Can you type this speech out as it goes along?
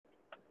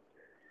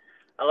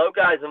Hello,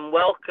 guys, and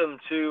welcome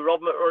to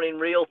Rob McRunning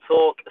Real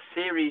Talk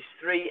Series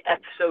 3,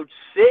 Episode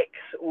 6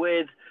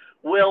 with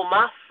Will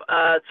Maff,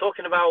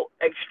 talking about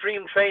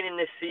extreme training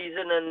this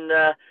season.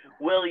 And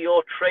Will,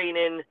 you're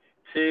training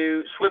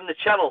to swim the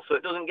channel, so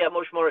it doesn't get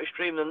much more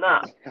extreme than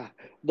that.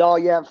 No,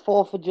 yeah,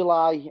 4th of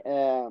July,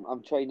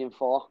 I'm training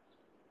for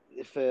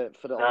the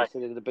Nice.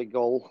 obviously the big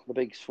goal, the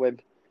big swim.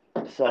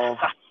 So yeah.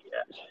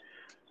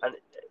 And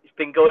it's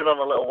been going on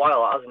a little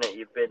while, hasn't it?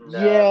 You've been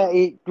yeah,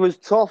 it was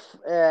tough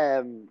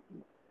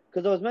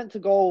because I was meant to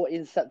go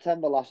in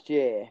September last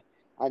year,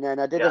 and then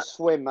I did a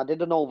swim. I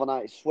did an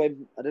overnight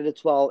swim. I did a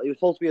 12. It was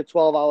supposed to be a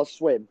 12-hour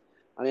swim,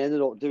 and I ended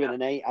up doing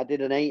an 8. I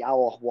did an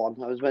 8-hour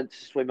one. I was meant to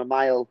swim a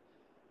mile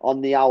on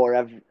the hour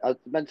I was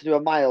meant to do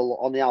a mile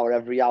on the hour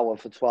every hour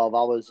for 12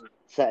 hours,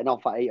 setting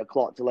off at 8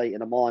 o'clock till 8 in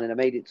the morning. I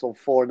made it till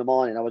 4 in the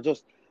morning.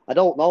 I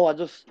don't know.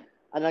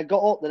 And I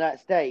got up the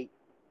next day,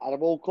 and I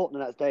woke up the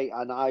next day,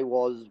 and I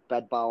was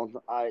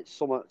bedbound. I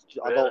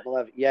don't know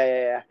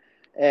whether,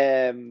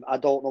 I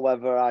don't know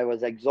whether I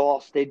was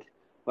exhausted,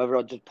 whether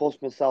I just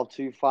pushed myself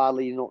too far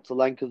leading up to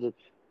then, because a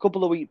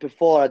couple of weeks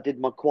before I did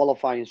my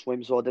qualifying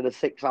swim, so I did a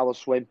 6-hour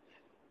swim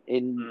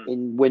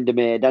in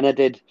Windermere. Then I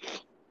did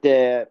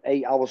the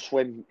 8-hour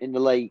swim in the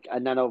lake,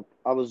 and then I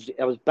was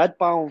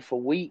bedbound for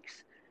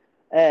weeks,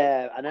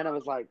 and then I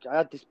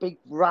had this big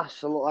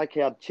rash. I looked like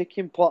I had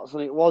chicken pox,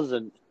 and it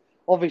wasn't.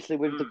 Obviously,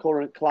 with the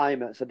current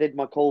climates, I did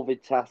my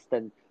COVID test,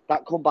 and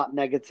that come back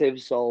negative.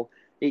 So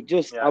it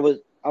just I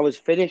was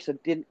finished. I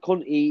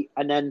couldn't eat,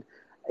 and then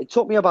it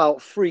took me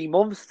about 3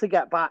 months to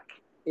get back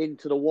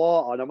into the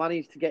water, and I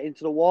managed to get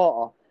into the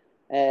water,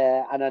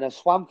 and then I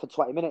swam for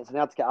 20 minutes, and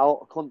I had to get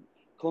out. I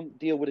couldn't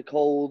deal with the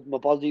cold. My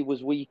body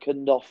was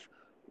weakened off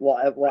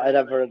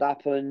whatever had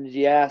happened.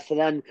 Yeah. So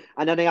then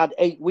I had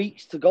 8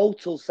 weeks to go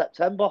till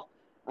September,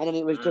 and then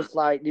it was just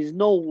like there's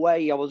no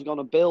way I was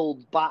gonna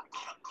build back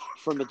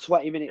from a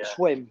 20-minute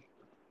swim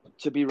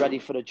to be ready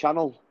for the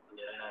channel.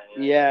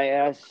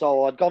 Yeah.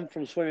 So I'd gone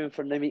from swimming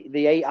from the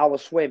 8-hour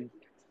swim,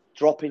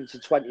 dropping to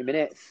 20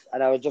 minutes,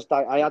 and I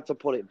had to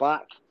put it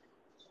back.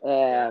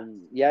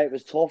 It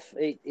was tough.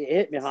 It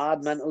hit me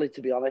hard mentally,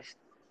 to be honest,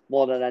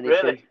 more than anything.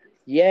 Really?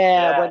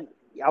 Yeah.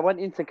 I went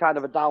into kind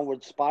of a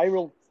downward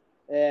spiral,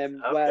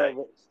 where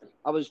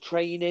I was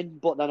training,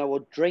 but then I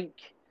would drink,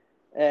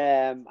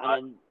 and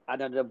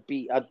then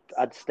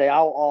I'd stay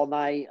out all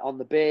night on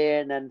the bay,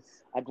 and then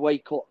I'd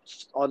wake up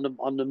on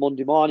the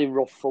Monday morning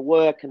rough for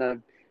work,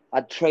 and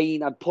I'd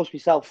train. I'd push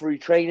myself through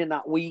training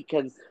that week,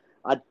 and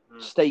I'd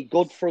stay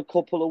good for a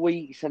couple of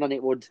weeks, and then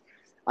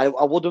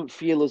I wouldn't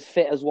feel as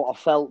fit as what I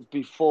felt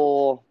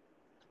before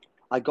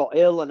I got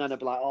ill, and then I'd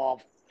be like, oh,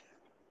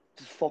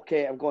 fuck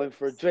it, I'm going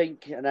for a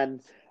drink, and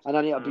then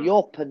it'd be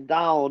up and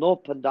down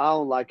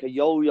like a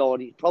yo-yo,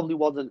 and it probably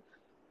wasn't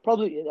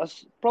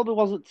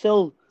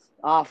till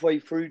halfway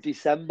through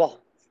December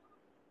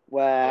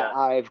where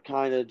I've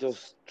kind of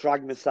just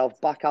dragged myself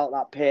back out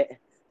that pit.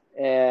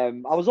 I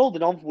was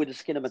holding on with the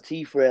skin of my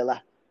teeth, really,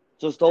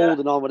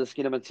 holding on with the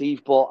skin of my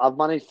teeth, but I've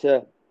managed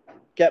to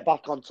get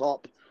back on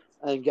top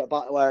and get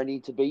back to where I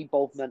need to be,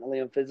 both mentally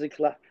and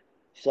physically.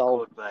 So,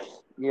 good, mate.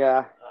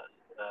 Yeah.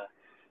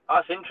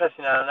 That's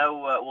interesting. I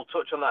know we'll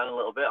touch on that in a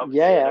little bit.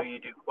 Obviously, I know you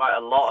do quite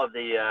a lot of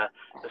the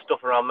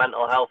stuff around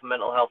mental health and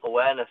mental health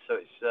awareness. So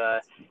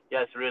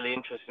it's really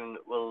interesting.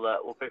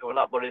 We'll pick up on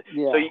that. But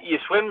so your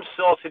swim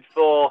sorted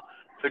for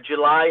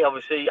July.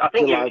 Obviously, I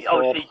think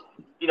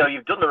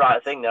you've done the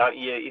right thing there.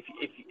 If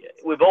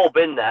we've all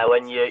been there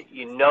when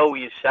you know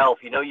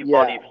yourself, you know your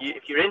body.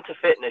 If you're into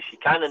fitness, you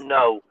kind of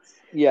know.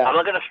 Yeah. Am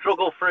I going to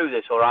struggle through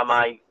this, or am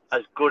I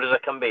as good as I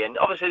can be? And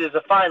obviously, there's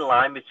a fine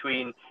line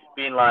between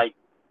being like,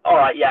 all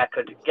right, I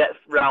could get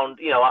round,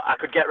 I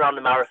could get round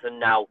the marathon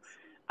now,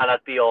 and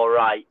I'd be all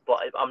right, but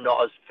I'm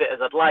not as fit as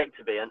I'd like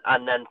to be,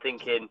 and then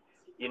thinking,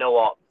 you know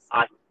what,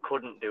 I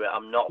couldn't do it.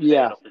 I'm not fit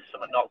enough. There's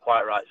something not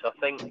quite right. So I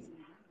think,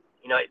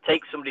 it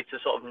takes somebody to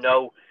sort of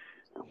know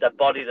their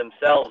body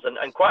themselves,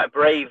 and quite a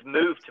brave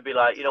move to be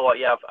like, you know what,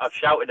 I've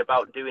shouted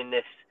about doing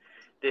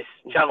this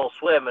channel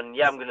swim, and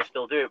I'm going to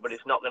still do it, but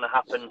it's not going to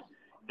happen.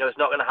 It's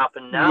not going to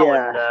happen now,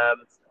 and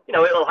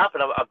it'll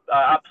happen.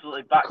 I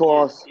absolutely back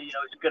you.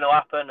 It's going to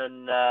happen,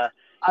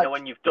 and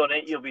when you've done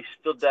it, you'll be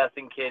stood there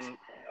thinking,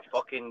 "I've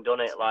fucking done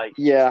it." Like,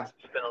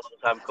 it's been a long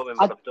time coming,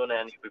 but I've done it,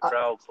 and you'll be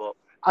proud. But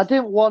I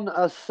didn't want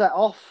to set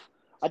off.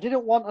 I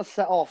didn't want to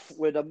set off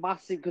with a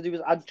massive,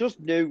 because I just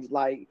knew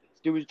I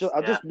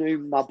just knew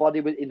my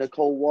body was in the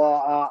cold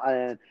water,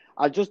 and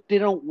I just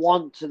didn't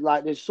want to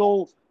There's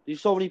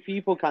so many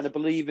people kind of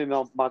believe in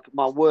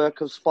my work,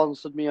 have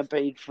sponsored me and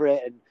paid for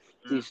it, and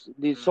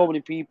there's so many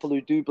people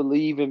who do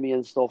believe in me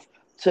and stuff.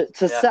 To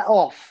set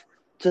off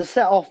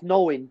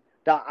knowing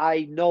that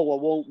I know I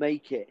won't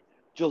make it,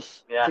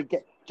 just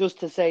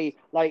to say,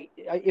 like,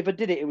 if I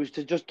did it, it was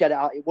to just get it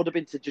out. It would have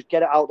been to just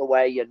get it out of the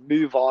way and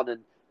move on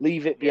and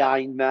leave it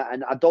behind me.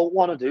 And I don't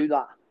want to do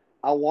that.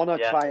 I want to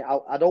try it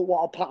out. I don't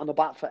want a pat on the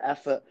back for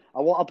effort. I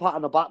want a pat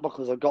on the back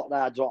because I got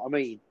there. Do you know what I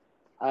mean?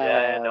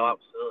 No,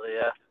 absolutely,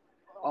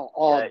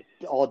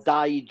 Or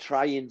died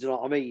trying. Do you know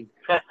what I mean?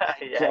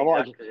 Yeah,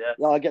 exactly.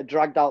 Yeah. I get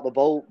dragged out the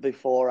boat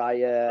before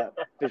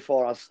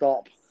I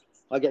stop.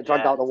 I get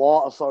dragged out the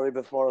water, sorry,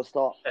 before I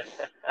stop.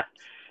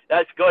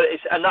 That's good.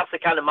 And that's the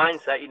kind of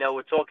mindset,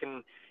 we're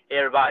talking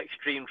here about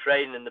extreme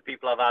training and the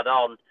people I've had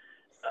on.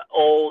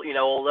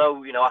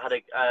 Although, I had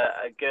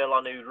a girl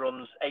on who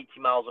runs 80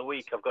 miles a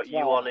week. I've got you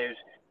on who's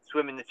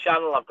swimming the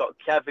channel. I've got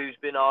Kev who's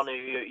been on, who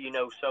you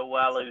know so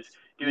well, who's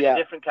doing a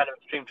different kind of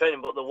extreme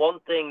training. But the one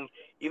thing,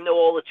 even though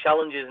all the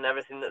challenges and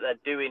everything that they're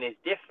doing is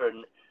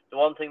different, the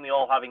one thing they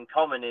all have in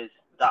common is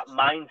that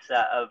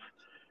mindset of,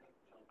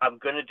 I'm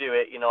going to do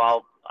it,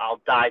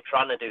 I'll die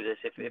trying to do this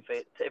if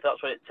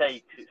that's what it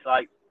takes. It's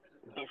like,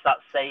 it's that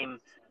same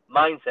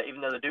mindset,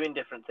 even though they're doing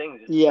different things.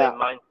 It's the same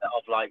mindset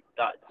of like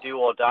that do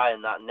or die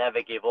and that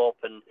never give up.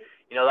 And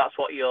that's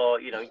what you're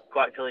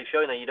quite clearly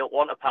showing there. You don't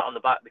want a pat on the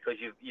back because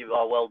you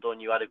are well done,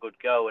 you had a good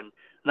go. And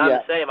I'm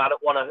the same. I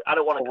don't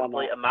want to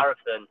complete a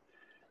marathon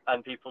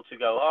and people to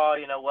go, oh,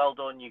 well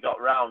done, you got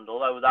round.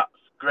 Although that's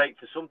great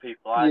for some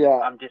people,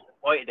 I'm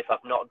disappointed if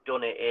I've not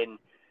done it in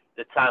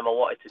the time I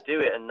wanted to do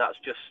it. And that's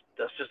just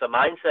a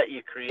mindset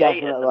you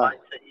create and the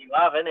mindset you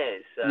have, isn't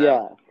it?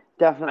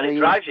 Definitely. And it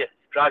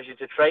drives you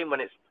to train when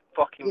it's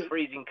fucking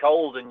freezing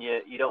cold and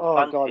you don't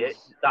fancy it.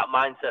 It's that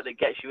mindset that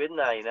gets you in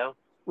there,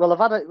 Well,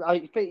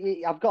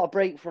 I've got a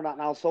break from that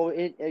now. So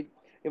in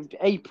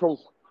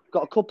April,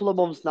 got a couple of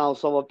months now.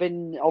 So I've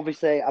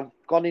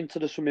gone into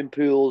the swimming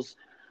pools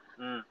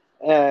at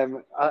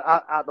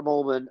the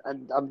moment,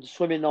 and I'm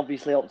swimming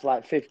obviously up to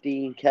like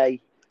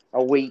 15K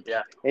a week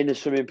in the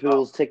swimming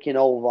pools, ticking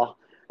over.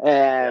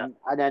 And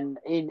then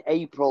in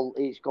April,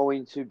 it's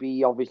going to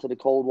be obviously the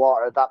cold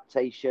water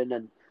adaptation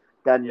and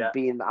then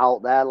being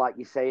out there, like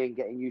you say, and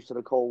getting used to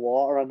the cold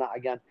water and that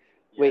again,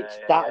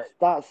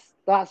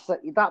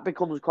 that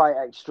becomes quite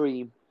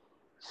extreme.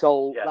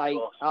 So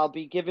I'll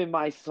be giving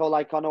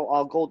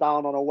I'll go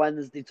down on a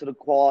Wednesday to the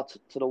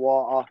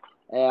water.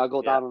 I'll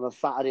go down on a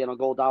Saturday and I'll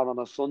go down on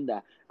a Sunday,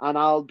 and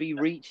I'll be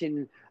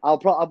reaching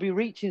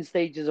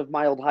stages of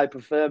mild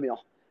hypothermia.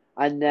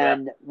 And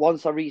then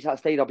once I reach that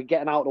stage, I'll be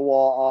getting out of the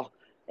water,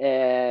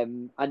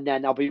 and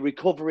then I'll be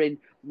recovering,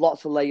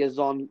 lots of layers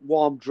on,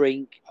 warm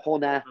drink,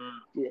 honey,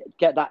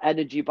 get that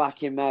energy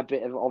back in there,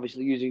 bit of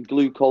obviously using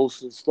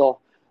glucose and stuff.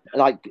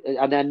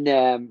 And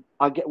then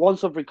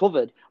once I've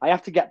recovered, I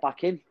have to get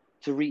back in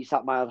to reach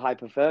that mild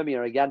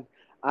hypothermia again,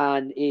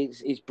 and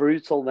it's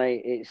brutal,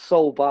 mate. It's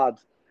so bad.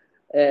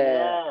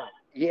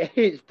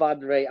 It's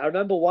bad, mate. I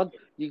remember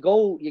the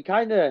cold, it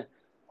kind of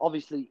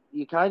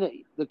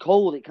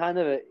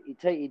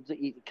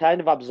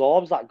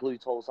absorbs that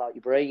glucose out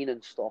your brain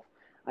and stuff,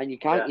 and you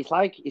can't.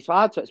 It's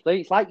hard to explain.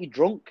 It's like you're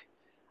drunk.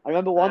 I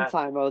remember one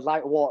time I was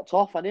like walked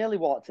off. I nearly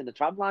walked in the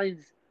tram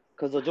lines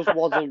because I just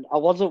wasn't. I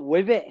wasn't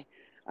with it.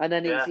 And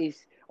then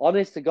it's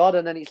honest to God.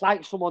 And then it's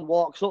like someone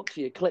walks up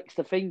to you, clicks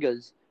the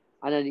fingers,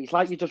 and then it's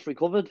like you just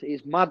recovered.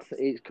 It's mad.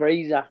 It's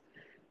crazy.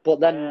 But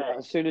then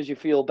as soon as you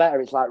feel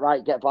better, it's like,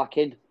 right, get back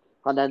in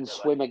and then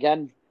swim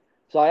again.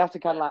 So I have to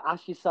kind of like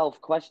ask yourself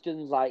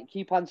questions, like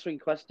keep answering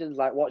questions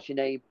like, what's your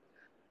name?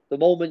 The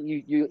moment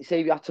you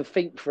say you have to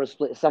think for a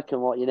split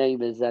second what your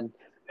name is, then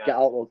get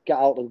out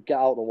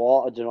the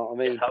water. Do you know what I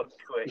mean? Get out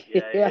quick,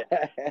 yeah.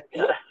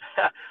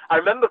 I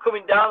remember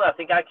coming down there. I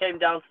think I came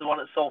down to the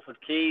one at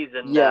Salford Keys,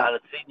 and I'd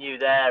seen you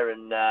there,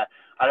 and I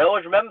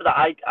always remember that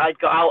I'd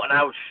got out and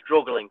I was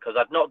struggling because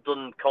I'd not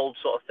done cold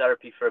sort of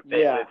therapy for a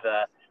bit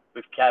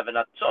with Kevin.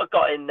 I sort of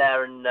got in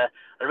there, and I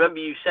remember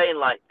you saying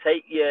like,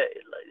 I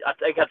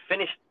think I'd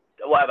finished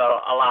whatever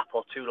a lap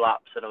or 2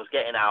 laps, and I was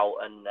getting out,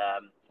 and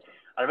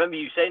I remember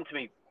you saying to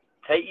me,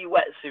 take your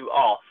wetsuit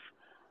off,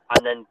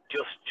 and then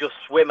just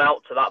swim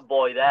out to that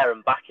buoy there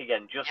and back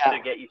again, just to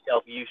get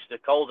yourself used to the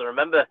cold. And I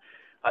remember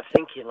I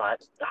thinking like,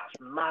 that's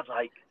mad.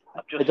 Like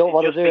I've just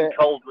been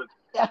cold with.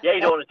 You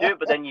don't want to do it,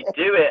 but then you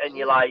do it, and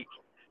you're like,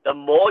 the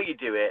more you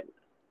do it,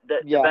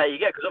 the better you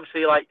get. Because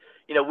obviously, like,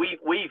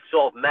 we've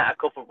sort of met a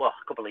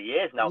couple of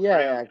years now.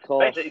 Of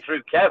course. Basically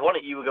through Kev, wasn't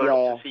it? You were going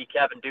up to see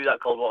Kev and do that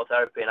cold water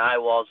therapy, and I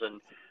was,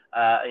 and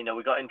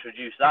we got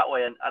introduced that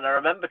way. And I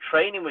remember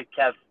training with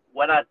Kev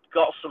when I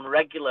got some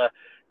regular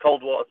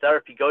cold water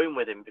therapy going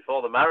with him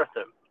before the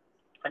marathon.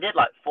 I did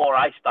like 4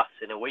 ice baths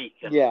in a week,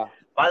 and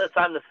by the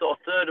time the sort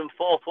of 3rd and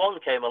 4th one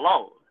came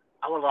along,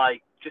 I was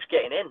like just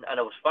getting in, and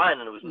I was fine,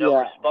 and there was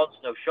no response,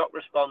 no shock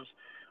response.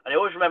 And I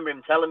always remember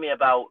him telling me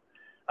about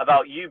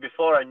you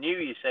before I knew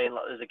you, saying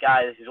like, there's a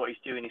guy, this is what he's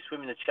doing, he's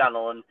swimming the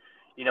channel, and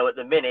at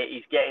the minute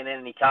he's getting in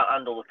and he can't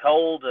handle the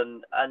cold,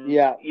 and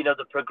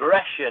the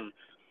progression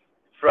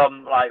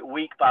from like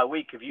week by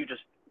week of you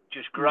just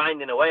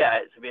grinding away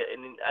at it to be,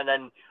 and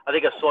then I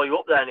think I saw you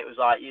up there, and it was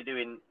like you're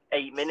doing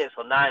 8 minutes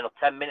or 9 or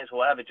 10 minutes or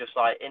whatever, just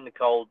like in the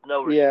cold,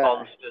 no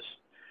response,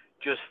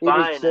 just fine.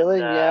 It was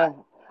chilling,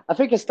 I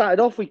think I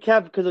started off with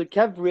Kev because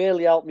Kev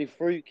really helped me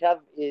through. Kev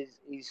he's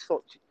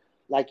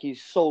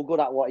so good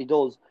at what he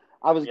does.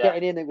 I was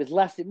getting in, it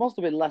must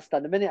have been less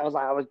than a minute.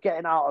 I was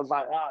getting out, I was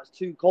like, it's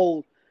too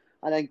cold.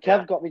 And then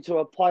Kev got me to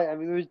a point, and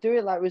we was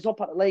doing like, we was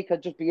up at the lake,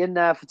 I'd just be in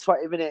there for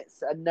 20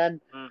 minutes, and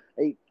then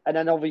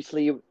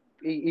obviously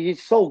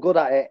he's so good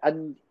at it,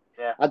 and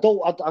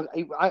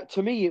Yeah.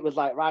 To me, it was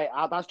like, right,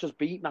 that's just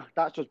beat me.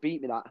 That's just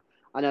beat me that.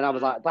 And then I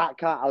was like, I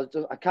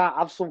can't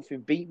have something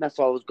beat me.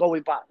 So I was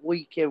going back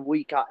week in,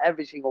 week out,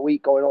 every single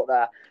week going up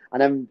there.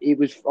 And then it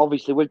was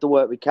obviously with the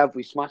work with Kev,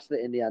 we smashed it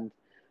in the end.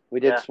 We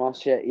did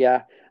smash it,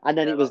 yeah. And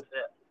then it was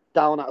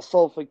down at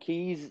Salford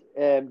Keys,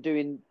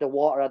 doing the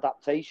water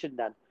adaptation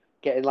then,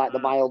 getting like the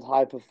mild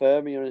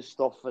hypothermia and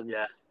stuff, and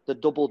the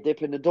double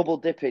dipping. The double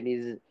dipping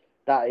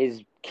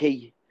is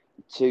key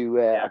to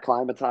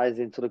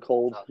acclimatizing to the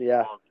cold.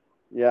 Yeah.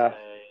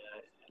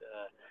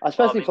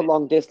 Especially for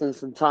long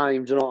distance and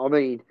time, do you know what I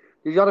mean?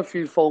 You've got a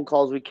few phone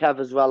calls with Kev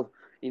as well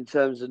in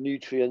terms of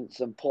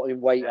nutrients and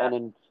putting weight on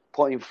and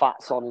putting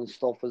fats on and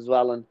stuff as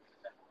well. And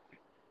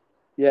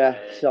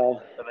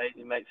so it's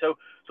amazing, mate. So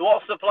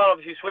what's the plan?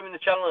 Obviously, swimming the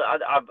channel.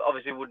 I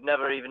obviously would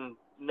never even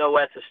know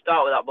where to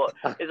start with that.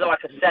 But is there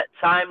like a set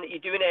time that you're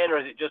doing it in, or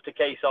is it just a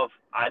case of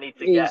I need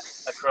to get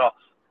across?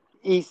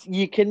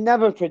 You can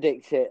never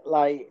predict it.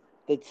 Like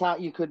the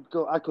time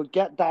I could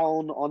get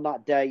down on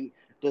that day.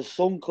 The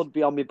sun could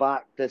be on my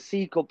back. The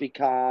sea could be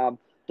calm.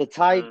 The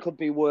tide could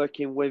be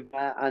working with me,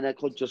 and I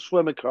could just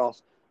swim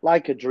across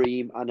like a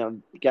dream and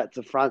then get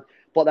to France.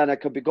 But then I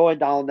could be going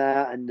down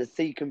there, and the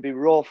sea can be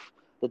rough.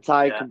 The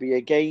tide can be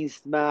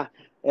against me.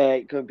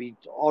 It could be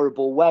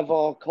horrible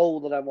weather,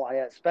 colder than what I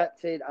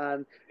expected,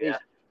 and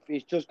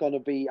it's just going to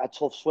be a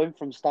tough swim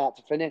from start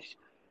to finish.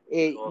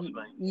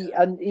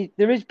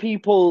 There is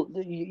people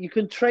you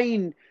can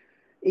train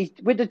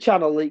with the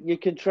channel. You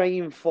can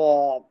train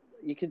for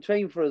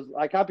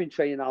like I've been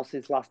training now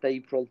since last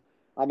April.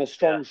 I'm a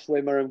strong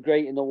swimmer. I'm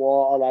great in the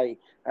water. Like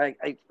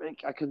I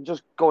can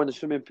just go in the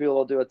swimming pool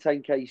or do a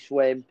 10K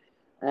swim,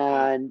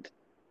 and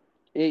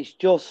it's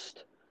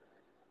just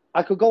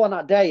I could go on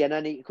that day, and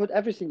then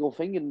every single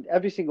thing in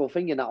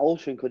that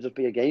ocean could just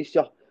be against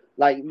you.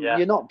 Like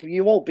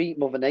you won't beat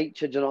Mother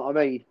Nature. Do you know what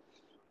I mean?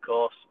 Of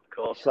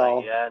course, so,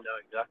 mate. Yeah, no,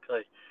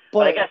 exactly.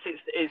 But I guess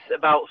it's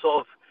about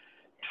sort of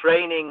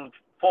training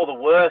for the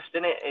worst,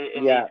 isn't it?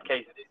 In these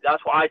cases,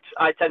 that's what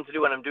I tend to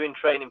do when I'm doing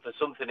training for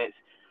something. It's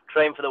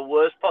train for the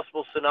worst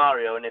possible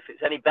scenario, and if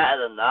it's any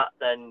better than that,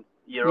 then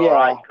you're all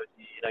right. Cause,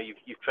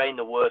 you've trained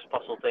the worst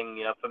possible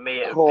thing. For me,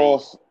 it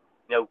would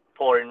be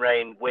pouring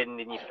rain, wind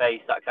in your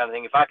face, that kind of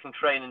thing. If I can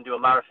train and do a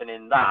marathon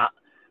in that,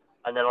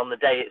 and then on the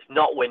day it's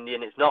not windy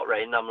and it's not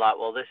raining, I'm like,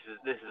 well, this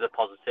is a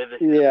positive.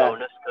 This is a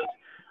bonus because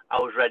I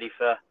was ready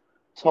for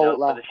for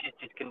the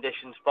shittest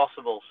conditions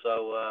possible.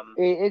 So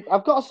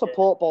I've got a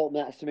support boat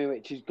next to me,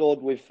 which is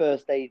good with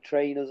first aid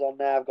trainers on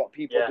there. I've got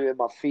people doing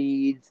my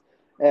feeds.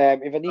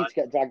 If I need to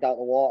get dragged out of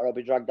the water, I'll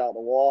be dragged out of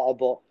the water.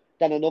 But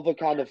then another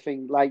kind of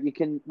thing, like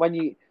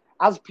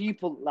as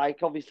people, like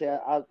obviously,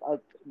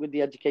 with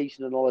the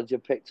education and knowledge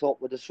you've picked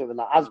up with the swimming,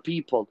 like as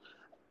people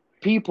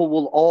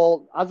will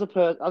all, as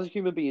a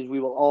human beings, we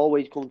will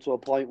always come to a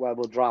point where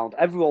we'll drown.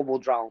 Everyone will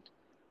drown.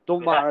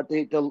 Don't matter.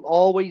 There'll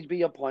always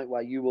be a point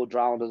where you will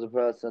drown as a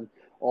person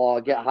or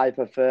get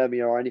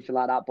hypothermia or anything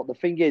like that. But the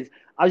thing is,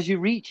 as you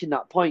reach in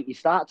that point, you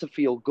start to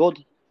feel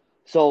good.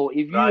 So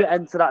if you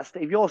enter that,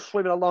 if you're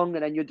swimming along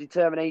and then your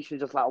determination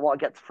is just like, I want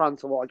to get to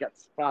France, I want to get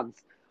to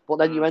France. But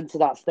then you enter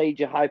that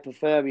stage of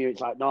hypothermia, it's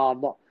like, no,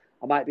 I'm not.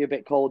 I might be a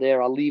bit cold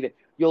here. I'll leave it.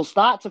 You'll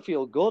start to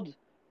feel good.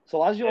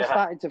 So as you're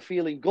starting to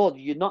feeling good,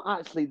 you're not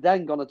actually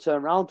then going to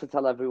turn around to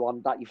tell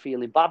everyone that you're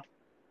feeling bad.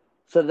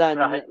 So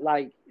then,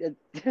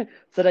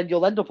 so then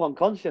you'll end up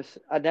unconscious,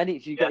 and then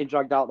it's you getting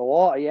dragged out of the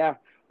water.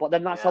 But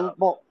then that's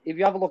if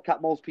you have a look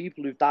at most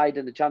people who've died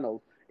in the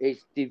channel,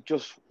 they've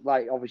just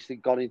like obviously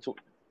gone into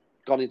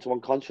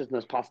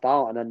unconsciousness, passed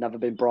out, and then never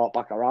been brought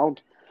back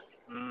around.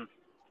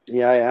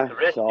 Yeah. It's a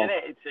risk, so, isn't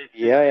it? It's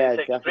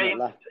extreme.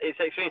 definitely. It's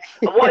extreme.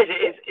 And what is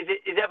it?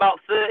 Is it about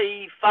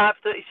 35,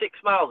 36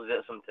 miles? Is it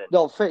or something?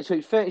 No, so it's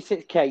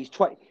 36K.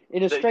 20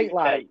 in a 36K. straight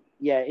line.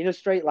 Yeah, in a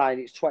straight line,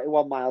 it's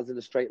 21 miles in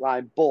a straight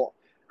line. But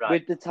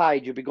with the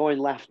tide, you'll be going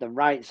left and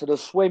right. So the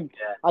swim,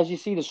 as you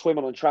see the swim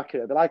on a tracker,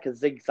 it'll be like a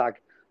zigzag.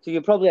 So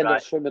you'll probably end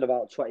up swimming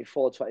about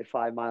 24,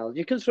 25 miles.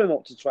 You can swim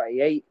up to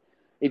 28.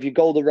 If you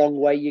go the wrong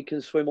way, you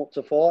can swim up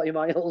to 40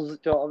 miles.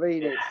 Do you know what I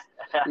mean?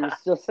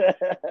 It's just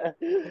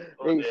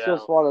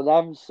just one of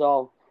them.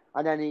 So,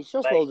 and then it's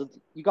just loads of,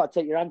 you got to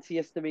take your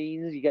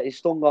antihistamines. You get your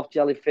stung off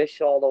jellyfish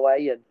all the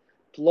way, and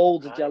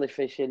loads of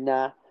jellyfish in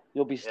there.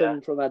 You'll be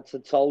stung from head to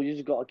toe. You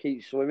just got to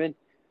keep swimming.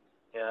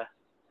 Yeah.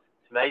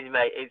 Amazing,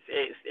 mate.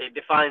 It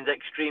defines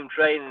extreme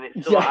training.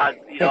 It's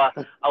something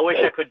I wish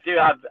I could do.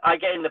 I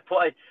get in the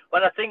pool.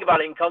 When I think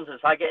about it in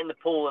context, I get in the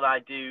pool and I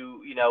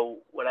do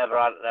whatever,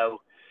 I don't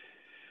know,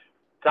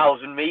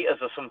 1,000 meters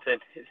or something.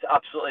 It's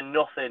absolutely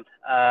nothing.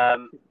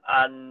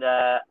 And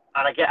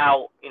I get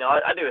out.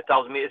 I do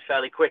 1,000 meters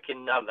fairly quick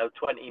in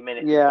 20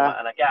 minutes. Yeah.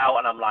 And I get out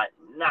and I'm like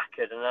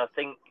knackered. And I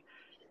think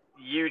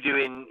you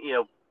doing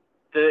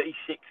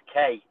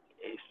 36K.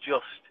 It's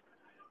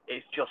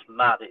just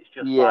mad. It's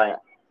just like.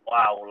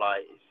 Wow,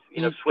 like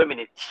swimming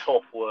is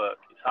tough work.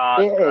 It's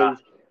hard. It is,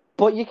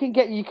 but you can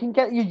get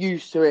you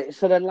used to it.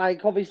 So then,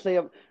 like obviously,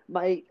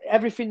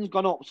 everything's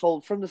gone up.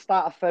 So from the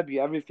start of February,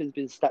 everything's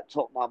been stepped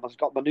up. Man, I've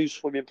got my new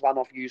swimming plan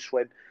off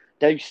USwim.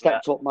 They've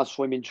stepped up my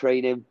swimming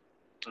training.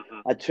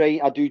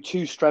 Mm-hmm. I do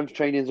 2 strength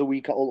trainings a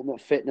week at Ultimate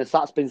Fitness.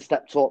 That's been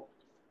stepped up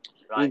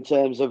in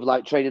terms of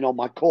like training on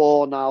my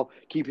core now,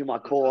 keeping my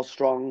core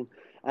strong.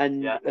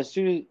 And as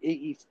soon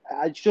as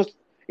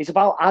it's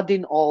about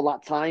adding all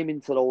that time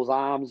into those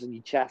arms and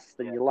your chest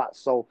and your lats.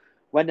 So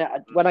when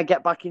I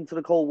get back into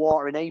the cold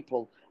water in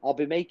April, I'll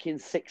be making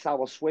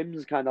 6-hour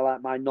swims, kind of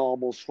like my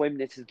normal swim.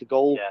 This is the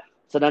goal. Yeah.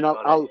 So then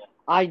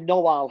I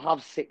know I'll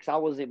have 6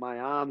 hours in my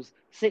arms.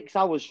 6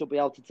 hours should be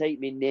able to take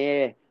me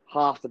near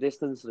half the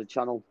distance of the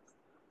channel.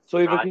 So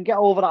if I can get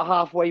over that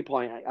halfway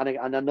point,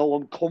 and I know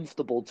I'm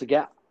comfortable to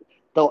get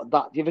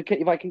that,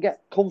 if I can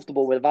get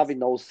comfortable with having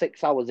those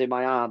 6 hours in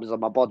my arms and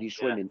my body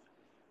swimming,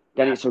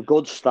 then it's a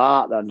good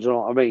start. Then, do you know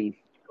what I mean?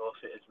 Of course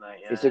it is,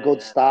 mate. It's a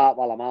good start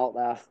while I'm out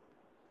there.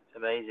 It's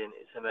amazing.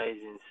 It's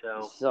amazing.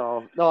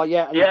 So no,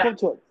 yeah. And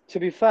it's come to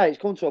be fair, it's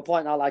come to a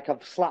point now. Like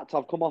I've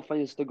come off my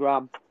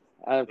Instagram,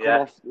 come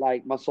off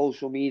like my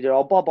social media.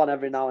 I'll bob on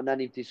every now and then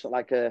if there's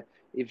like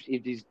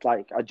if there's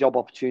like a job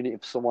opportunity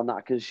for someone that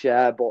I can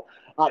share. But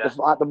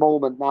at the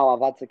moment now,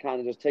 I've had to kind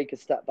of just take a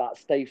step back,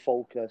 stay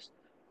focused,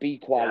 be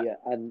quiet,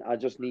 and I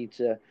just need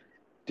to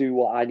do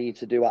what I need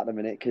to do at the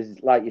minute.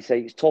 Because, like you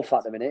say, it's tough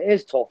at the minute. It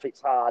is tough.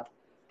 It's hard.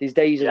 These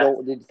days I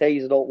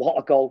don't want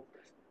to go,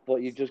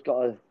 but you've just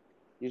got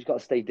to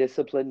stay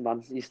disciplined,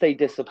 man. You stay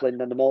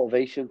disciplined, and the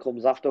motivation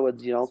comes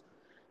afterwards. You know.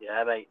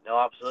 Yeah, mate. No,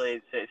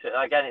 absolutely. It's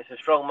a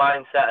strong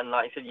mindset, and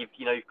like you said,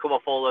 you've come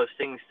off all those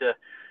things to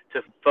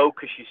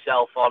focus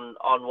yourself on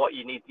what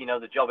you need. You know,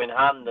 the job in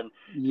hand. And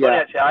funny,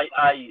 actually,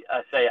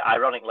 I say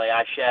ironically,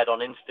 I shared on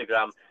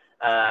Instagram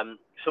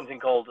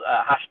something called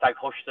hashtag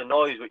Hush the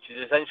Noise, which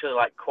is essentially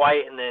like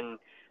quietening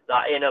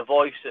that inner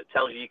voice that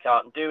tells you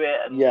can't do it.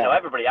 And you know,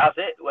 everybody has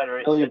it, whether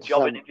it's 100%. A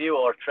job interview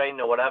or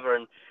training or whatever.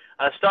 And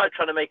I started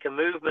trying to make a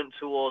movement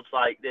towards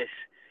like this.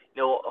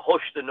 You know,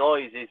 hush the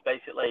noise is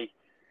basically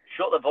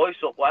shut the voice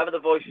up. Whatever the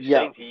voice is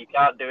saying to you, you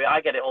can't do it.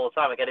 I get it all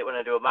the time. I get it when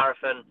I do a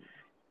marathon.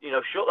 You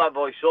know, shut that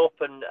voice up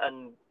and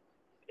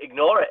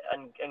ignore it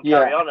and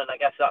carry on. And I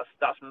guess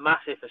that's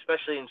massive,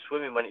 especially in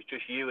swimming when it's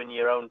just you and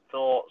your own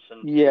thoughts.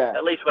 And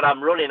at least when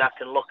I'm running, I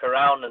can look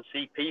around and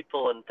see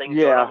people and things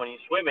going on. When you're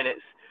swimming,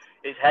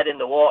 it's head in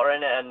the water,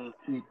 in it, and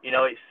you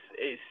know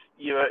it's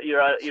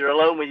you're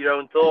alone with your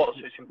own thoughts.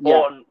 So it's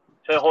important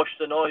to hush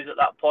the noise at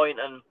that point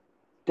and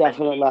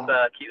definitely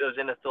keep those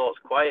inner thoughts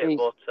quiet.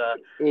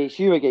 It's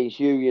you against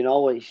you, you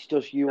know. It's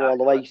just you all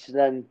the way. So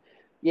then,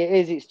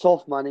 it's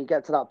tough, man. You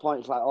get to that point,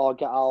 it's like, oh,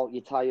 get out.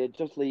 You're tired.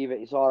 Just leave it.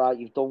 It's all right.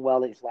 You've done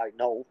well. It's like,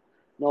 no,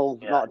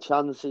 not a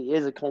chance. It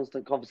is a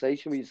constant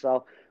conversation with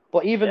yourself.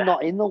 But even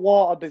not in the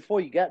water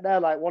before you get there,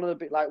 like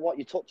what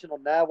you're touching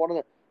on there, one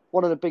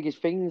of the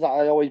biggest things that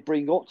I always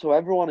bring up to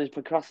everyone is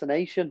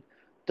procrastination.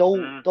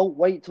 Don't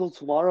wait till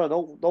tomorrow.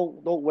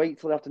 Don't wait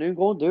till the afternoon.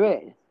 Go and do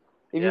it.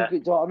 If you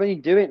do what I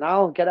mean, do it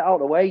now. Get it out of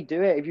the way.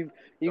 Do it. If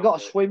you've got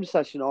a swim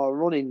session or a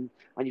running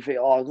and you think,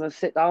 oh, I'm going to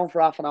sit down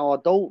for half an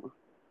hour, don't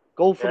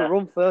go for the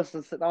run first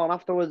and sit down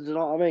afterwards. You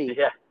know what I mean?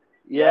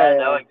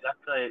 No,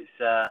 exactly.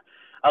 It's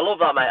I love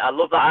that, mate. I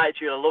love that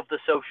attitude. I love the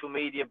social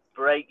media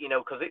break. You know,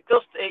 because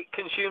it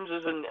consumes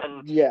us,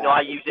 and you know,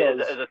 I use it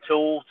as a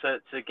tool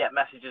to get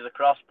messages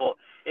across. But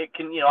it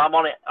can, you know, I'm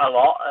on it a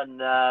lot,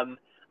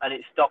 and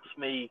it stops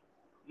me,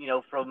 you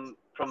know, from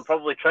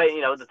probably training.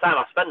 You know, the time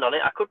I spend on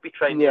it, I could be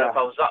training. You know, if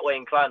I was that way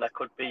inclined, I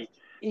could be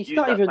using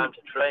that time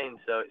to train.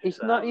 So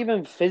it's not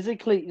even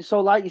physically. So,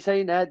 like you're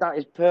saying there, that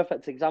is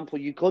perfect example.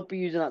 You could be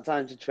using that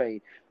time to train,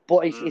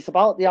 but it's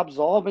about the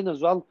absorbing as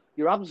well.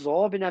 You're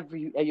absorbing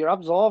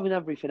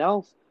everything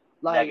else.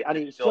 Like, negative and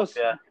it's stuff,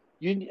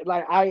 just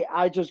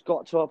I just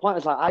got to a point.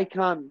 It's like I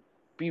can't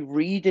be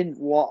reading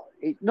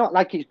not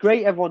like it's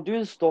great everyone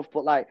doing stuff,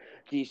 but like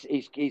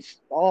it's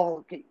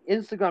all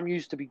Instagram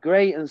used to be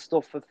great and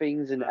stuff for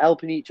things and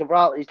helping each other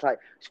out. It's like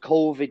it's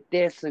COVID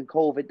this and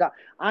COVID that.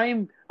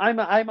 I'm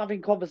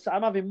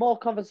having more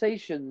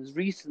conversations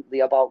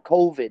recently about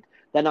COVID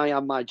than I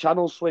am my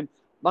channel swim.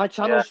 My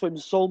channel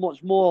swim's so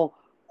much more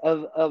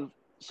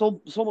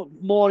so much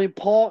more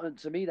important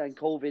to me than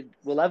COVID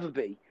will ever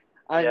be.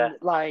 And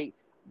like,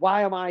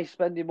 why am I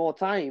spending more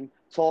time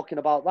talking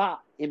about that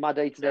in my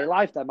day-to-day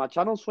life than my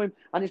channel swim?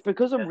 And it's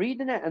because I'm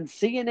reading it and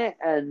seeing it,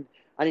 and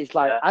it's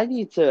like I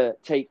need to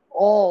take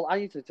all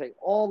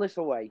this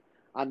away.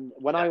 And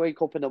when I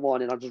wake up in the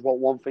morning, I just want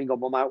one thing on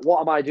my mind: what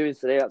am I doing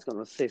today that's going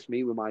to assist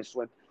me with my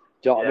swim?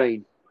 Do you know what I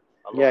mean?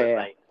 I love it,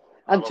 mate.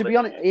 And to be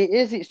honest,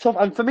 it's tough.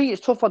 And for me,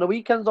 it's tough on the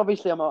weekends.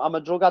 Obviously, I'm a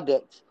drug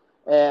addict.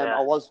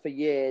 I was for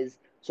years.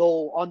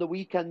 So on the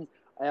weekend,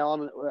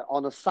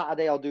 on a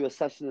Saturday, I'll do a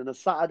session on a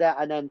Saturday,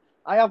 and then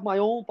I have my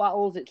own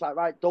battles. It's like,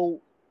 right,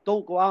 don't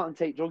go out and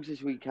take drugs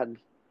this weekend.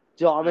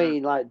 Do you know what I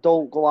mean? Like,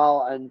 don't go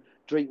out and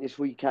drink this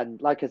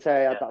weekend. Like I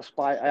say, I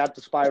had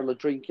the spiral of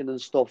drinking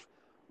and stuff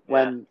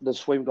when the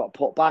swim got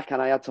put back,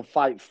 and I had to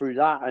fight through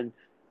that. And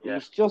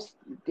it's just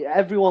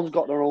everyone's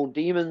got their own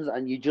demons,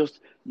 and you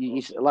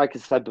like I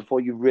said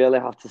before, you really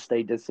have to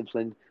stay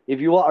disciplined if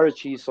you want to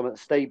achieve something.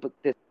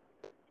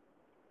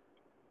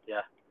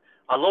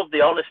 I love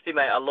the honesty,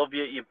 mate. I love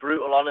your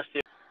brutal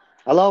honesty.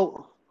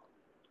 Hello.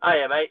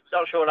 Hiya, mate.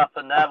 Not sure what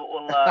happened there, but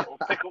we'll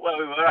pick up where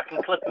we were. I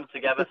can clip them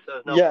together, so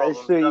there's no Yeah,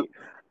 problem. sweet. So,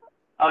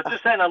 I was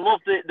just saying, I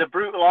love the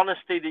brutal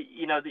honesty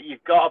that that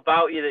you've got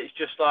about you. That it's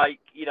just like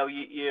you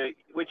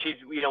which is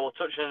we'll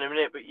touch on in a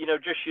minute, but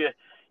just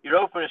your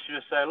openness to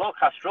just say, look,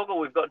 I struggle.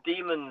 We've got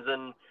demons,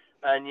 and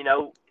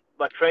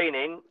my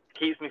training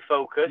keeps me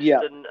focused,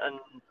 Yeah. and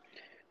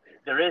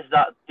there is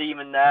that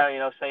demon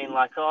there, saying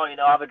like, oh,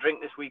 have a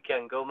drink this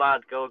weekend, go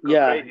mad, go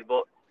crazy,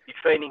 but your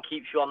training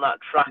keeps you on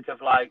that track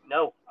of like,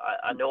 no,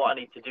 I know what I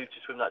need to do to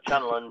swim that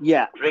channel, and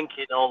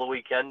drinking all the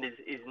weekend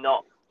is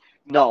not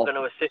going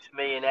to assist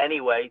me in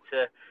any way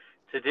to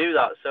do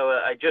that. So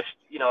I just,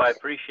 I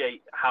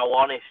appreciate how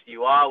honest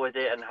you are with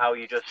it, and how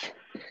you just,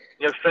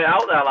 straight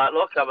out there, like,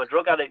 look, I'm a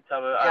drug addict,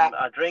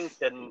 I drink,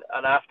 and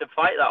I have to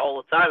fight that all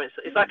the time.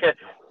 It's like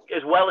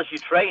as well as you're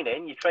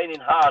training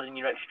hard and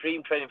you're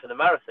extreme training for the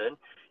marathon,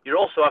 you're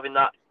also having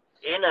that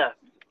inner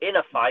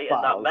fight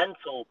and that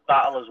mental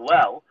battle as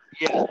well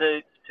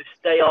to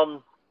stay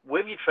on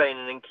with your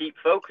training and keep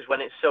focused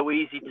when it's so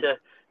easy to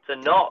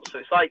not. So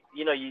it's like,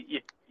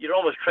 you're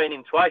almost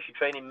training twice. You're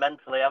training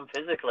mentally and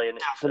physically. And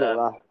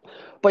Definitely.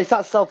 But it's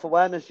that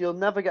self-awareness. You'll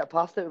never get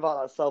past it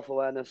without that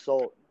self-awareness.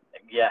 So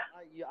you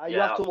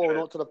have to own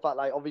up to the fact,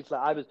 like, obviously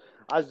I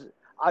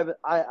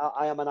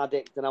am an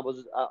addict, and I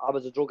was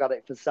a drug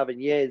addict for 7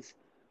 years.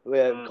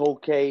 With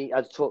cocaine,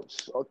 I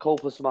touched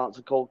copious amounts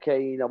of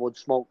cocaine. I would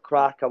smoke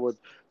crack. I would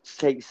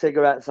take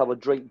cigarettes. I would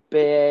drink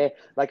beer.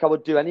 Like, I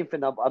would do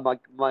anything.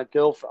 My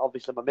girlfriend,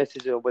 obviously my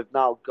missus who I'm with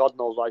now, God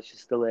knows why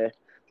she's still here.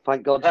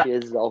 Thank God she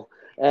is though.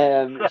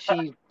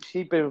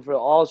 She'd been through it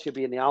all. She'd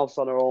be in the house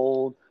on her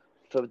own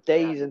for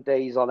days and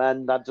days on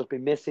end. I'd just be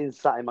missing,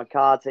 sat in my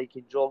car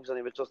taking drugs, and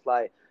it was just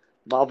like,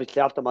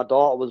 obviously after my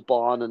daughter was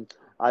born and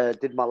I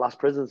did my last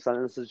prison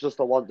sentence, it's just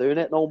I wasn't doing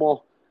it no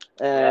more.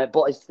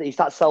 But it's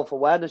that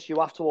self-awareness. You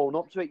have to own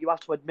up to it. You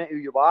have to admit who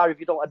you are. If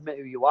you don't admit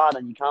who you are,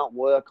 then you can't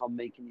work on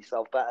making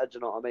yourself better. Do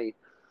you know what I mean?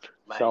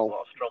 Mate,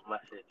 what a strong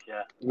message.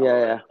 I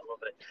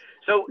love it.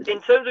 So, in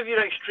terms of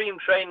your extreme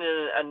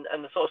training and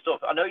the sort of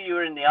stuff, I know you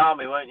were in the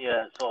army, weren't you?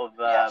 Sort of.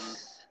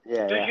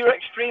 Does your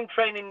extreme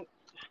training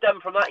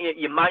stem from that?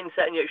 Your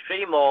mindset and your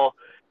extreme, or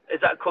has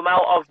that come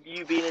out of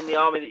you being in the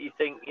army that you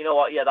think, you know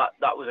what,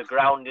 that was a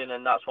grounding,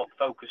 and that's what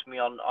focused me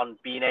on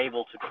being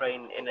able to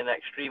train in an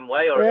extreme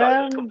way, or has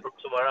that just come from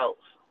somewhere else?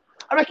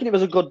 I reckon it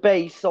was a good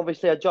base.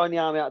 Obviously, I joined the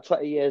army at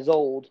 20 years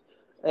old.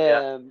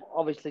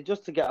 Obviously,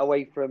 just to get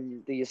away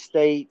from the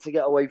estate, to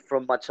get away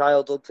from my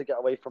childhood, to get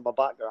away from my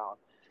background.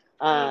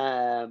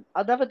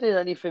 I never did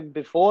anything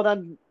before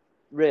then,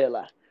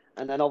 really.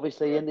 And then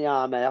obviously in the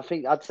army,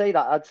 I'd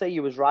say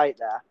you was right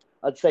there.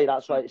 I'd say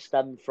that's where it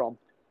stemmed from.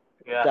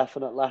 Yeah.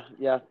 Definitely.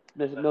 Yeah.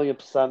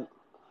 1,000,000%.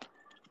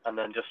 And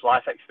then just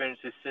life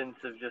experiences since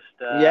have just...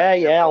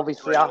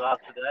 obviously.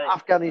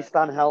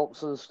 Afghanistan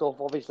helps and stuff.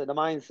 Obviously, the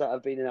mindset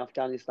of being in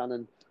Afghanistan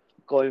and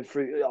going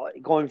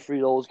through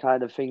those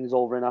kind of things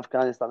over in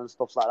Afghanistan and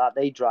stuff like that,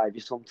 they drive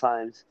you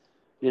sometimes.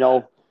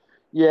 A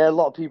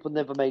lot of people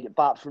never made it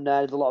back from there.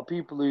 There's a lot of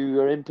people who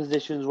are in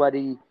positions where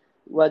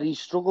they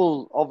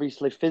struggle,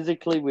 obviously,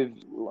 physically with,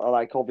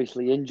 like,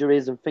 obviously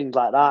injuries and things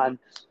like that.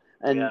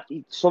 And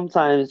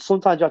sometimes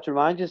you have to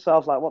remind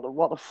yourself, like,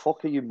 what the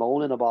fuck are you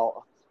moaning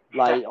about?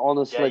 Like,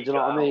 honestly, do you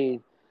know what I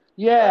mean?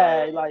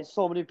 Like,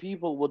 so many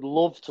people would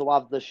love to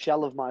have the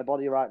shell of my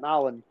body right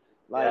now and,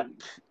 like,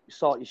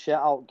 sort your shit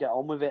out, get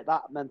on with it.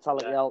 That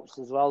mentality helps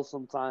as well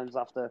sometimes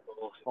after,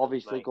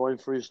 obviously, going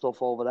through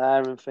stuff over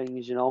there and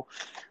things, no,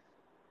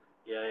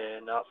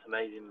 that's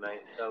amazing,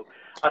 mate. So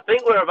I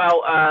think we're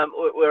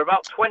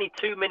about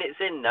 22 minutes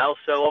in now.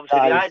 So obviously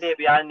the idea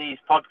behind these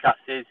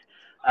podcasts is,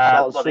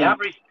 the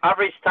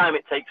average time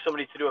it takes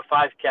somebody to do a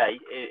 5K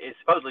is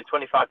supposedly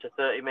 25 to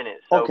 30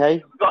 minutes. So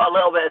we've got a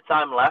little bit of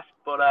time left,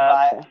 but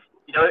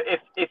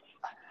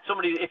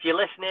if you're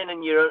listening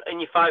and you're in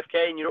your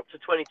 5K and you're up to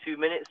 22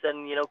 minutes,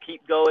 then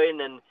keep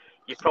going, and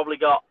you've probably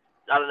got,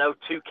 I don't know,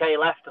 2K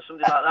left or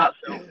something like that.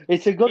 So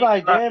it's a good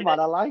idea, man.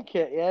 I like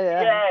it.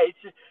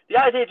 The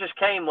idea just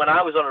came when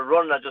I was on a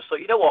run, and I just thought,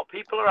 you know what,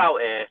 people are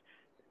out here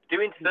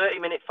doing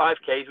 30-minute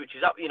 5Ks, which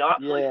is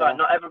absolutely fine.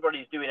 Not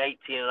everybody's doing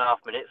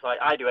 18.5 minutes. Like,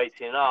 I do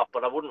 18.5,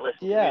 but I wouldn't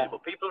listen to music.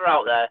 But people are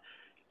out there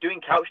doing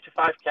couch to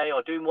 5K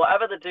or doing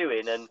whatever they're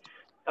doing, and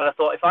I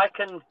thought, if I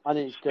can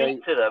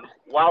speak to them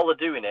while they're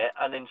doing it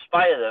and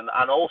inspire them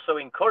and also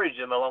encourage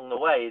them along the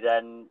way,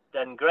 then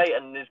great.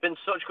 And there's been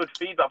such good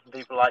feedback from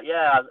people like,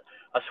 I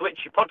switch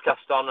your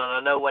podcast on and I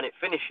know when it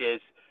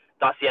finishes,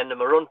 that's the end of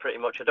my run pretty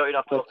much. I don't even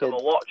have to look at my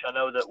watch. I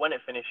know that when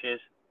it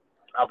finishes,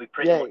 I'll be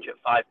pretty much at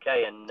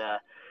 5K. And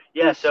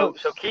so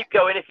keep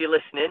going if you're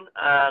listening.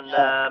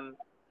 And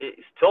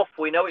it's tough.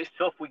 We know it's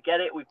tough. We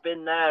get it. We've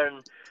been there,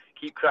 and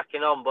keep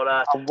cracking on.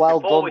 But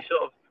before we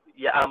sort of...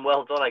 and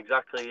well done,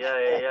 exactly.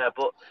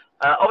 But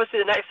obviously,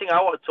 the next thing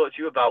I want to talk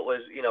to you about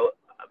was,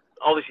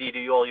 obviously you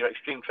do all your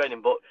extreme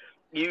training, but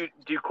you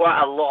do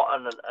quite a lot,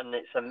 and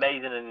it's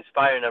amazing and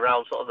inspiring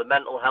around sort of the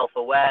mental health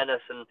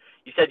awareness. And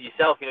you said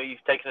yourself,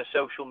 you've taken a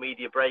social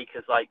media break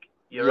as like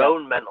your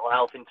own mental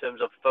health in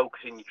terms of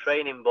focusing your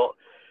training. But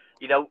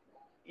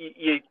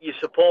you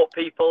support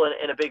people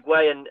in a big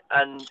way, and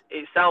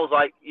it sounds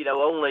like, you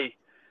know, only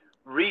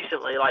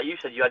recently, like you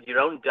said, you had your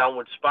own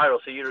downward spiral,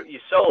 so you're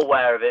so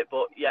aware of it,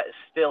 but yet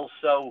still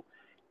so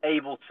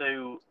able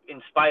to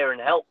inspire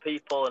and help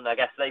people, and I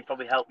guess they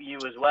probably help you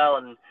as well.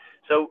 And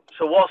so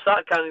what's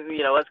that kind of,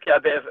 you know, let's get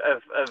a bit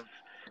of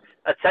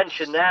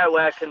attention there.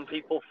 Where can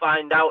people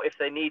find out if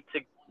they need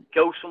to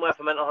go somewhere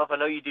for mental health? I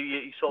know you do.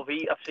 You sort of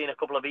I've seen a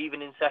couple of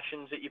evening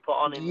sessions that you put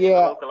on in the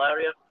local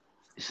area.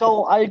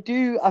 So I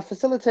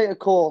facilitate a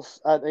course.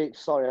 I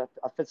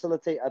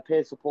facilitate a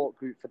peer support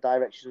group for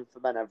Direction for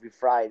Men every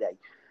Friday.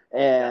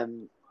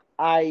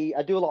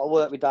 I do a lot of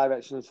work with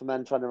Direction for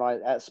Men, trying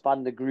to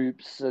expand the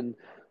groups and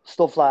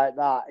stuff like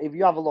that. If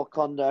you have a look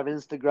on their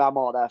Instagram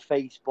or their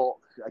Facebook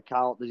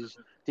account,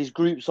 there's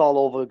groups all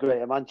over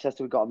Greater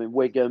Manchester. We've got them in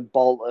Wigan,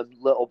 Bolton,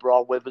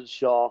 Littleborough,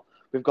 Wivenshaw.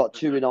 We've got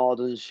two in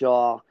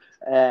Ordenshaw.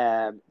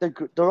 They're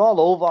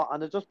all over,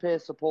 and they're just peer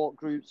support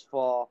groups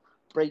for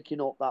breaking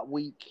up that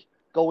week,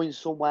 going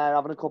somewhere,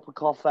 having a cup of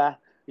coffee.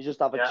 You just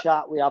have a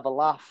chat, we have a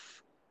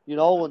laugh, you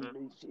know,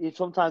 and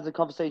sometimes the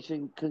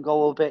conversation can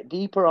go a bit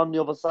deeper on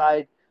the other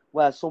side,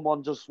 where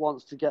someone just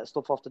wants to get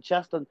stuff off the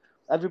chest, and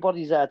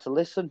everybody's there to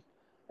listen.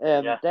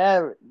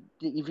 If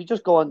you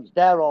just go on,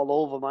 they're all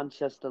over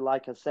Manchester,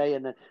 like I say,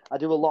 and I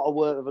do a lot of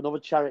work with another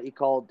charity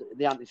called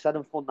the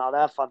Anti-Sedum Fund. Now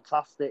they're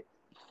fantastic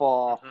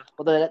but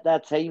they're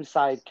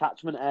Tameside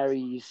catchment area,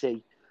 you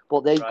see.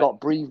 But they've got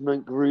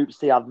bereavement groups,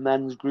 they have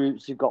men's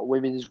groups, they've got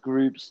women's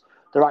groups.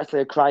 They're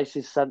actually a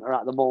crisis centre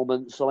at the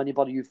moment, so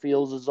anybody who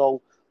feels as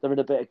though they're in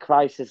a bit of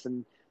crisis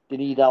and they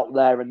need help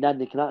there and then,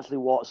 they can actually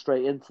walk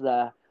straight into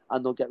there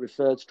and they'll get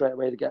referred straight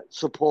away, they get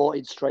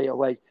supported straight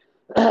away.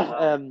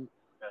 So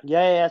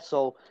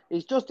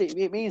it's just,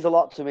 it means a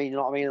lot to me, you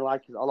know what I mean?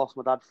 Like, I lost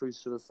my dad through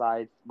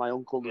suicide, my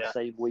uncle the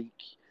same week,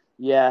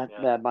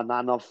 my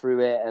nana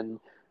through it, and,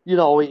 you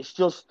know, it's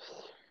just...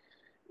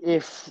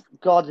 If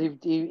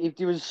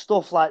there was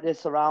stuff like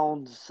this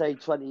around, say,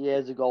 20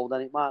 years ago,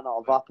 then it might not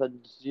have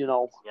happened, you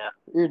know.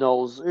 Who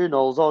knows?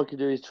 All we can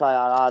do is try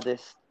our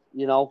hardest,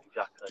 you know.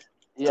 Exactly.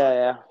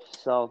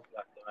 So,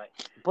 exactly,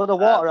 mate. But the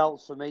water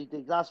helps for me.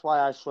 That's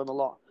why I swim a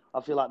lot. I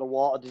feel like the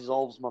water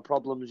dissolves my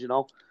problems, you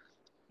know.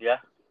 No,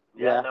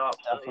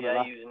 absolutely.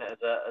 Yeah, using it as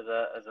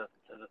a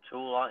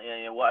tool, aren't you?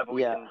 You know, whatever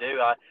we can do.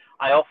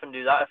 I often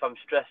do that if I'm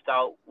stressed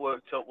out,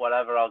 worked up,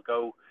 whatever. I'll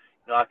go.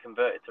 You know, I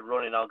convert it to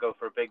running. I'll go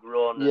for a big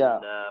run, and you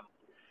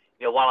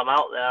know, while I'm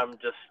out there,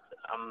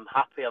 I'm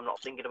happy. I'm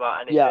not thinking about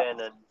anything,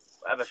 and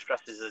whatever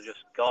stresses are just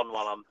gone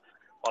while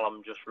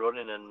I'm just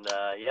running. And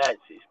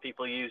it's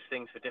people use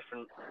things for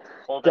different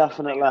things.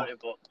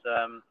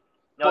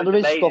 But there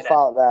is stuff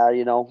out there,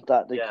 you know,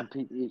 that they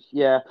compete.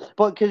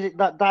 But because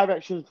that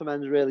Direction for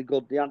Men is really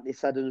good, the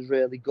Anti-Sedum is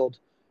really good.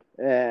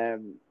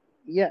 And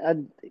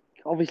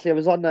obviously I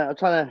was on there. I'm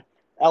trying to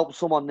help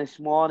someone this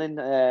morning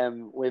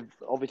with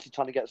obviously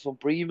trying to get some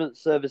bereavement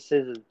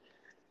services, and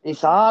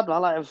it's hard,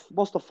 man. Like, I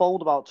must have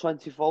phoned about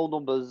 20 phone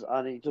numbers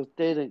and it just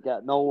didn't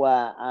get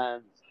nowhere.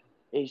 And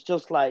it's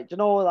just like, you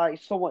know,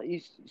 like someone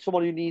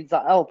who needs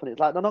that help, and it's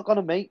like they're not going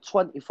to make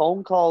 20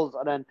 phone calls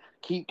and then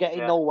keep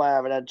getting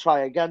nowhere and then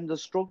try again. They're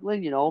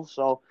struggling, you know.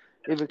 So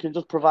if we can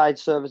just provide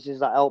services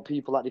that help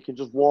people, that they can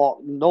just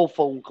walk, no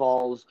phone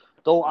calls,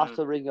 don't have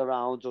to ring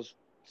around, just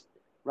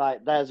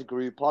right, there's a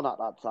group on at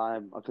that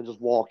time. I can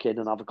just walk in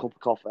and have a cup of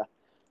coffee.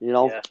 You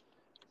know,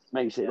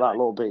 makes it that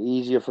little bit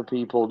easier for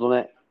people,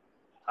 doesn't it?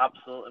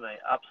 Absolutely, mate.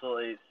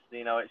 Absolutely.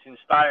 It's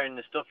inspiring,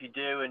 the stuff you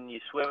do, and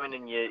your swimming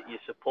and your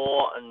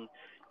support, and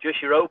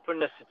just your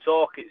openness to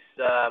talk.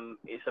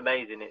 It's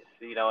amazing. It's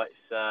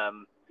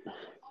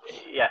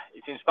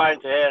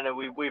inspiring to hear, and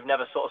we've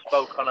never sort of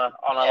spoke on a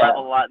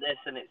level like this,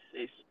 and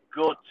it's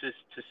good to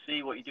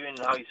see what you're doing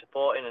and how you're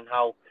supporting, and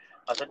how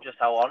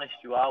honest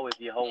you are with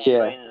your whole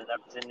training and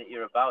everything that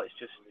you're about. It's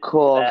just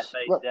bare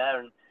face there,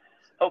 and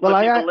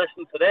hopefully people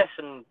listen to this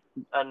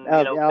and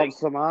helps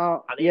them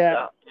out.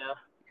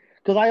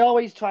 Because I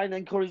always try and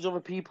encourage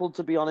other people,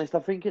 to be honest. I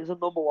think it's a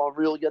number one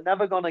rule. You're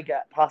never going to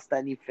get past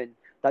anything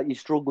that you're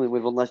struggling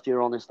with unless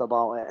you're honest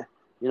about it.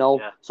 You know?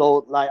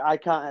 So, like, I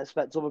can't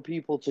expect other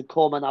people to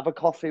come and have a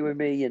coffee with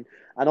me and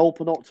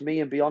open up to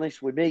me and be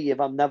honest with me if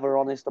I'm never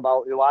honest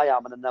about who I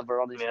am and I'm never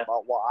honest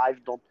about what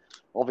I've done.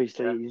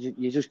 Obviously,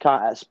 you just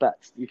can't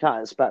expect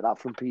that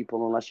from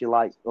people unless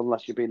you're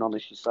being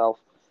honest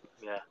yourself.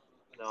 Yeah.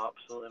 No,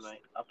 absolutely,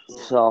 mate.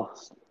 Absolutely. So...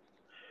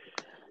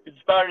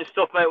 inspiring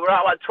stuff, mate. We're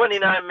at like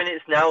 29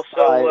 minutes now,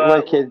 so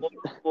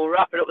we'll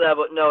wrap it up there.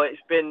 But no,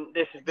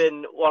 this has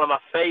been one of my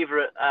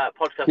favourite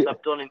podcasts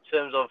I've done in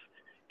terms of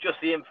just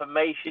the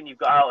information you've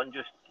got out and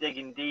just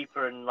digging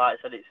deeper. And like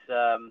I said, it's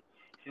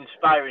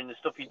inspiring, the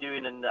stuff you're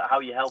doing and how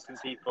you're helping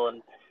people.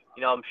 And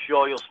I'm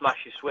sure you'll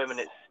smash your swim.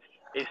 And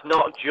it's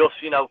not just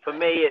for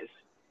me. It's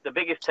the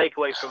biggest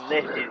takeaway from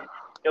this is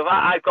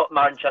I've got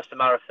Manchester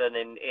Marathon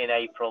in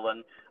April,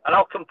 and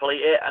I'll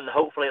complete it, and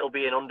hopefully it'll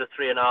be in under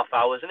 3.5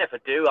 hours. And if I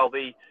do, I'll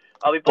be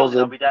buzzing.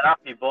 I'll be dead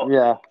happy. But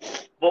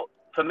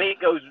for me,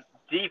 it goes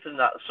deeper than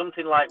that.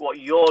 Something like what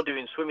you're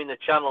doing, swimming the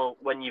channel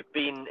when you've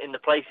been in the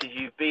places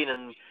you've been,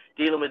 and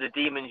dealing with the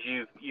demons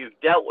you've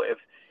dealt with,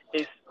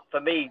 is for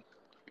me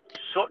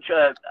such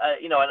a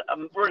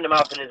running a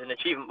marathon is an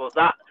achievement, but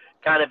that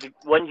kind of,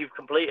 when you've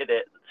completed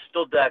it,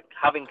 stood there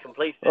having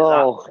completed it,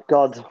 Oh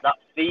God. that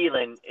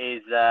feeling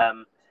is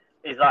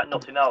like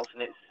nothing else,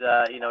 and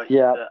it's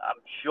Yeah.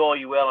 I'm sure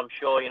you will. I'm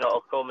sure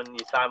it'll come, and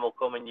your time will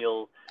come, and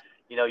you'll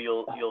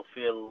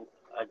feel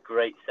a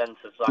great sense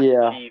of like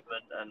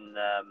achievement, and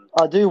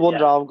I do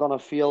wonder how I'm gonna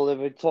feel if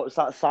it touches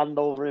that sand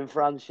over in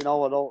France. I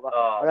don't.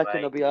 I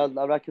reckon mate.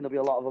 there'll be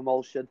a lot of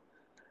emotion.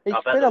 It's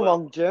I bet been there a will.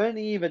 long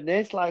journey, even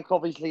this. Like,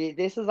 obviously,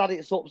 this has had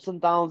its ups and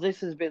downs.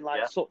 This has been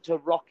like such a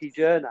rocky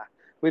journey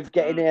with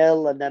getting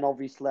ill, and then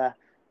obviously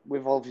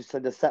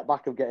the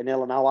setback of getting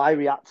ill and how I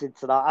reacted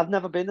to that. I've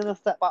never been in a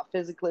setback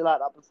physically like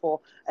that before.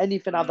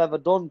 Anything I've ever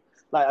done,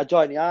 like I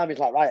joined the army, it's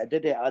like, right, I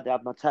did it. I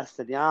had my test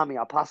in the army.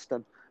 I passed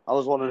them. I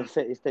was one of the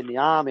fittest in the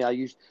army. Do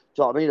you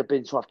know what I mean? I've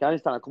been to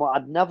Afghanistan.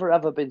 I'd never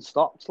ever been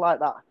stopped like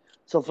that.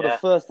 So for the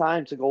first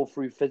time to go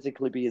through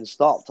physically being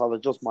stopped,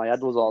 my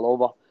head was all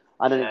over.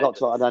 And then it got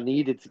to it, and I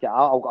needed to get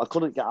out. I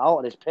couldn't get out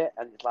of this pit,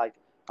 and it's like,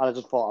 and I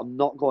just thought, I'm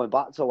not going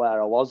back to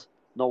where I was.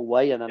 No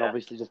way. And then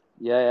obviously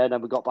and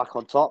then we got back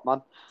on top,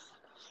 man.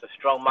 It's a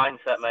strong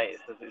mindset, mate.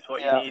 It's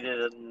what you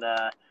needed, and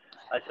I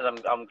said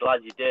I'm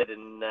glad you did.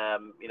 And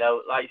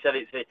like you said,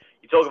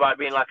 you talk about it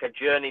being like a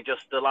journey,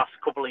 just the last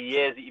couple of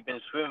years that you've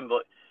been swimming,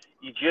 but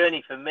your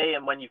journey for me,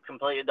 and when you've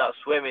completed that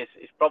swim, is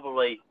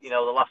probably the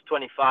last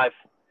 25,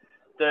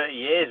 30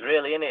 years,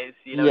 really, isn't it?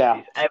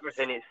 It's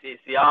everything.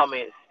 It's the army.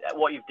 It's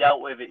what you've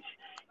dealt with. It's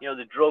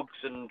the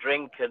drugs and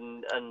drink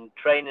and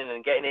training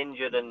and getting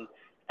injured and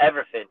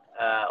everything.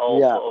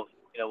 All sort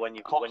of when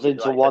you comes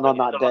into one on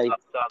that day.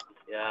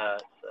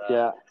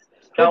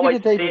 Can't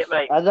wait to see it,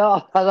 mate. I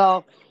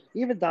know.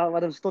 Even down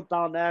when I'm stood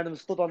down there and I'm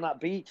stood on that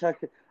beach,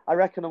 I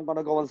reckon I'm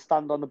gonna go and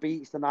stand on the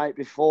beach the night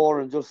before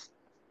and just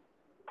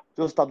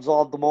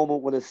absorb the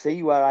moment with the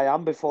sea where I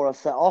am before I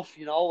set off.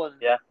 And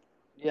yeah.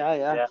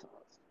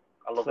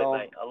 I love it,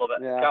 mate. I love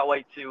it. Can't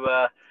wait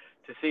to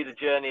see the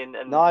journey and.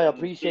 No, I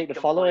appreciate the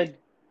following.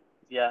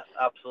 Yeah,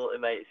 absolutely,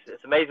 mate.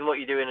 It's amazing what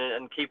you're doing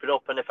and keep it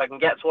up. And if I can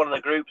get to one of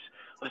the groups,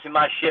 obviously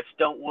my shifts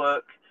don't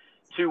work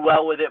too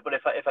well with it, but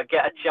if I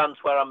get a chance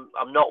where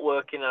I'm not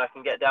working and I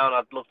can get down,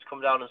 I'd love to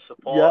come down and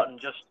support and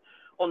just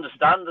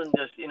understand and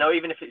just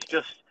even if it's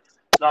just.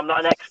 No, I'm not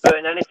an expert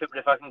in anything, but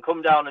if I can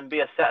come down and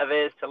be a set of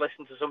ears to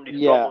listen to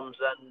somebody's problems,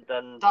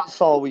 then that's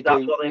all we do.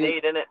 That's what they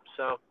need, innit?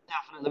 So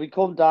definitely, we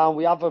come down,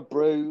 we have a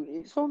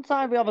brew.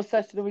 Sometimes we have a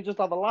session and we just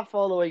have a laugh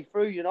all the way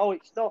through.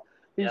 It's not.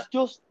 It's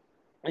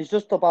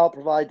just about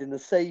providing a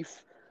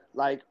safe,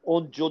 like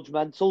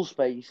unjudgmental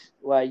space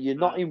where you're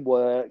not in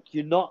work.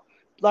 You're not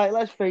like,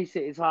 let's face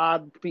it, it's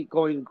hard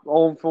going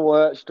home from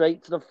work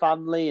straight to the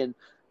family, and do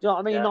you know what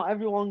I mean? Not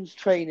everyone's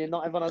training.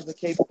 Not everyone has the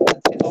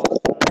capability all the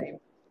time.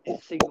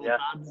 It's single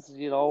dads,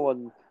 and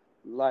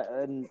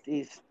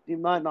you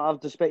might not have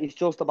the space. It's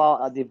just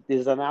about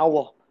there's an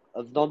hour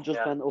of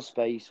non-judgmental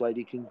space where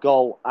you can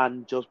go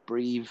and just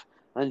breathe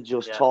and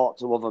just talk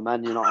to other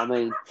men. You know what I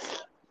mean?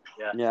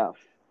 Yeah.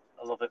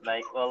 I love it,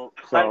 mate. Well,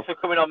 thanks for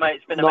coming on, mate.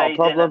 It's been amazing.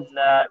 Not a problem.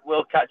 And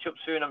we'll catch up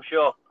soon, I'm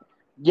sure.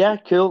 Yeah,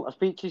 cool. I'll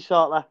speak to you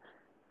shortly.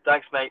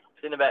 Thanks, mate.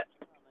 See you in a bit.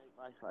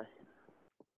 Bye.